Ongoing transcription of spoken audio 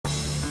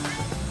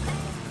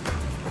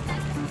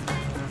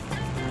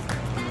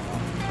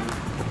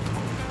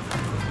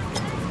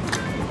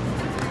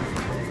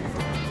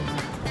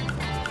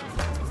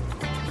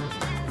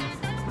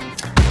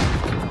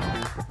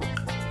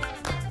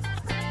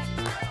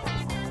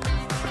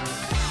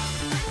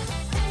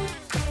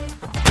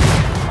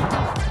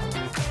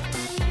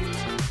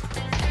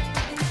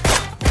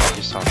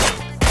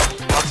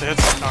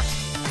Dead. Knocked.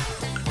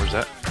 Where's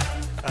that?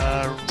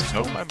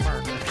 Nope. My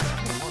mark.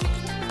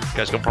 You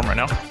guys go for him right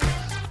now?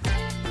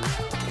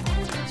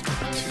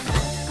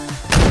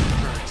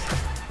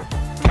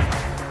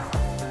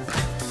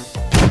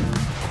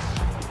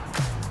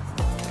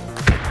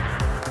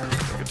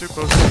 Don't get too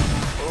close.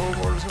 Oh,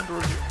 mortar's coming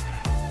towards you.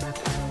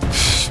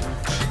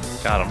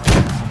 Got him.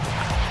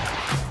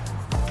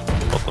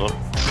 Both of them.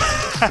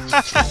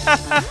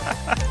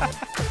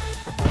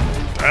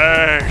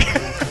 Dang!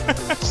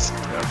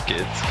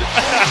 Kids.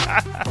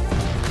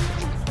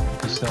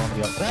 He's still on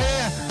the up.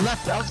 Yeah,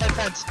 left, outside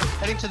fence.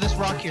 Heading to this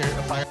rock here.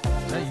 A fire.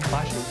 Is that you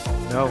flashing?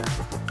 No.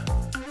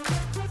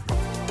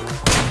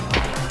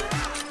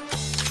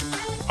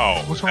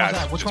 Oh. Which one was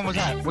that? Which one was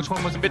that? Which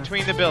one was it?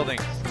 Between the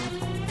buildings.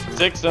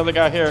 6, another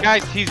guy here.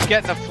 Guys, he's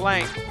getting a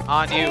flank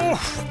on you.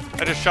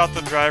 Oof. I just shot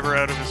the driver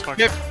out of his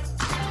fucking... Yep.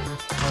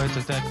 Oh, it's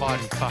a dead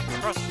body. Fuck.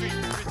 Across the street,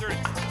 330.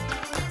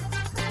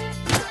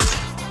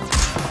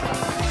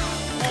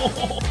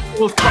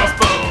 Oh,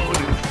 crossbow!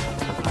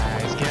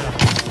 Nice, get him.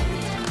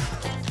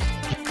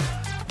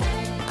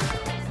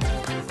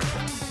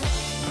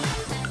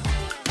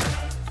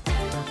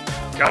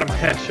 Got him a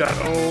headshot.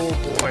 Oh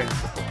boy.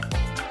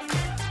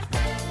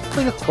 I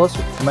think it's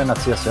closer. You might not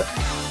see us yet.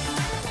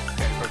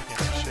 Yeah, you probably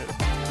can't see shit.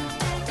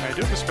 I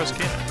do have a press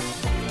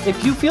cannon.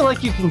 If you feel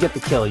like you can get the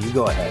kill, you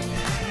go ahead.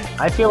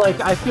 I feel like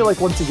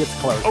once he gets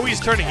close. Oh, he's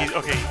turning.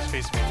 Okay, he's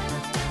facing me.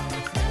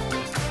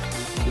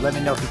 You let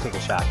me know if you take a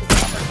shot,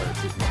 because I'm gonna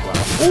shoot as well.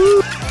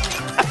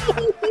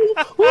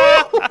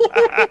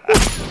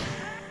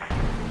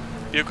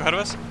 Vehicle ahead of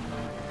us.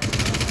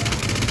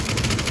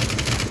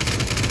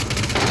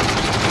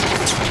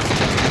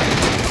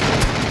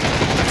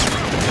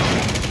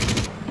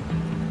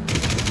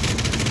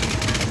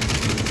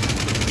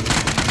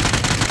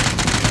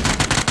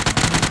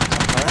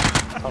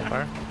 On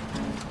fire.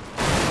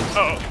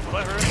 Uh-oh, will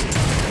that hurt?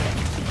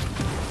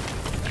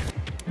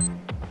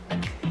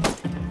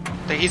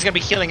 So he's gonna be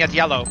healing at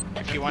yellow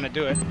if you want to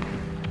do it.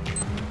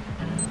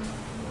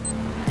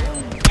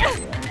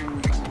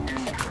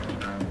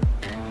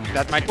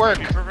 That might work.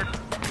 Be perfect.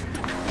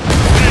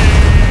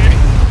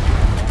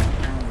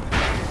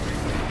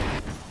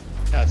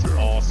 That's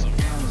awesome.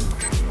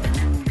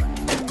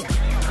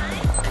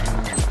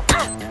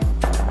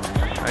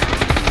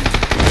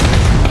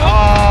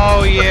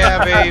 Oh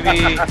yeah,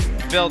 baby!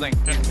 Building.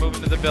 Just move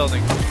into the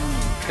building.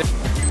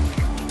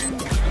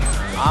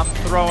 I'm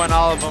throwing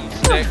all of them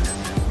sticks.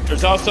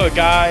 There's also a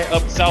guy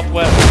up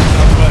southwest.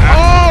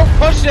 Oh,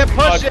 push it,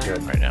 push it!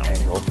 Good right now.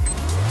 Angle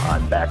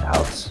on back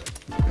house.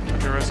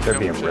 They're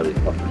being really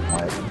fucking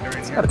quiet.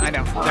 It's gotta be I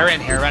know. fine. They're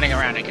in here running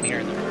around. I can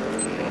hear them.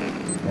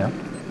 Yeah.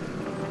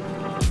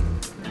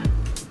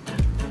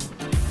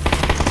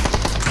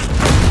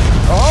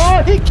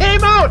 Oh, he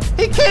came out!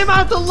 He came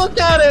out to look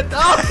at it!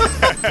 Oh!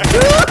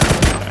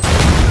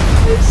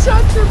 He's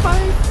such a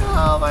bite!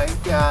 Oh my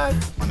god!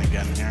 One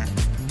again here.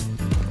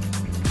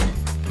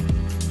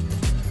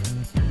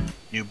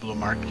 New blue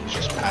mark, he's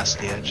just past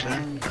the edge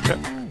there. Okay.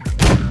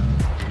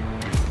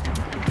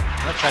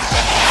 Let's try to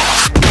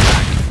bend.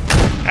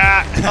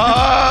 Ah!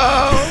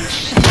 Oh!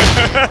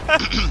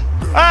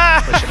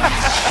 Push it up.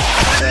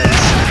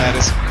 That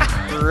is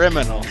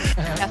criminal.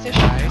 Catfish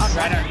on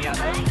right on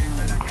yellow.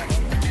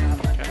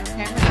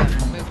 Okay, I'm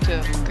gonna move to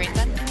green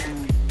then.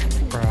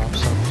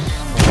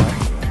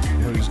 You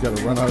know, you just gotta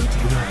run out into the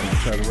hill and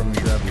try to run and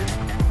grab you.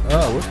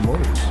 Oh, with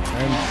mortars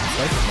and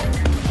cycle fire.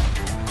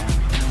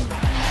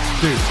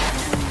 Dude,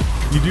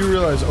 you do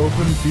realize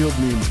open field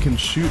means can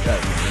shoot at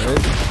you,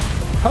 right?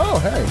 Oh,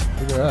 hey,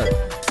 look at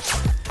that.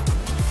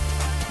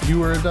 You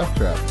were a death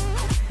trap.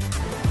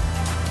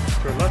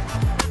 Turn left.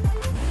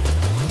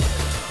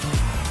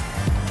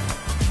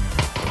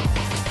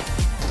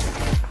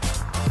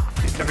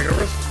 He's coming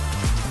over us.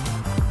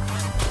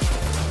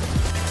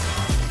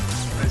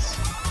 Nice.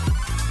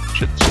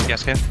 Shoot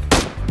gas can.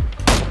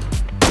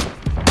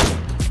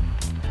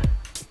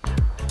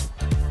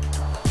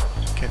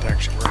 Can't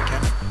actually work,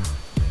 can it?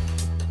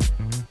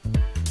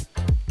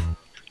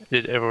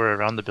 Did everywhere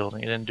around the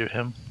building. It didn't do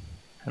him.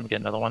 Let me get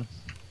another one.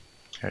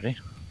 Ready?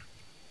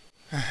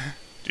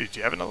 Dude, do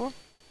you have another one?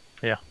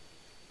 Yeah.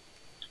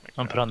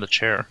 I'm put on the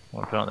chair. I'm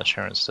gonna put on the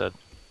chair instead.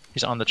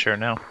 He's on the chair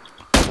now.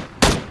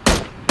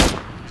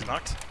 He's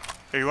knocked.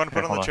 Hey, you want to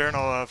put Here, on the hold chair and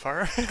I'll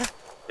fire?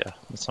 Yeah,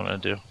 that's what I'm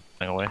gonna do.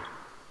 Hang away.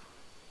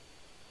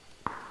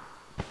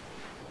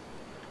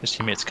 His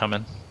teammate's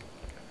coming.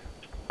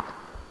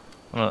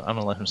 I'm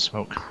gonna let him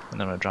smoke, and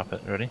then I'm gonna drop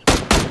it. Ready?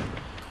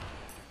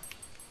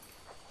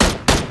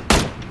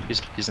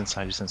 He's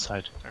inside. He's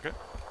inside. Okay.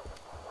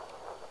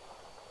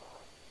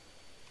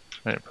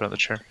 Alright, put on the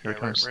chair. Here Yeah, he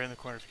comes. right in the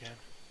corner if you can.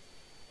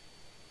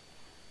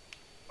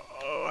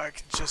 Oh, I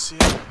can just see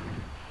it.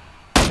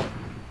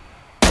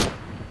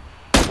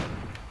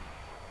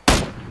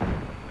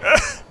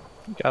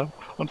 Got him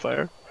on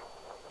fire.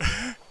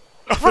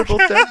 Oh They're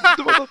both dead.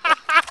 They're both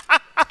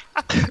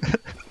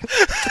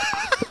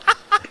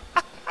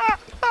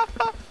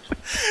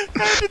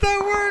How did that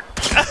work?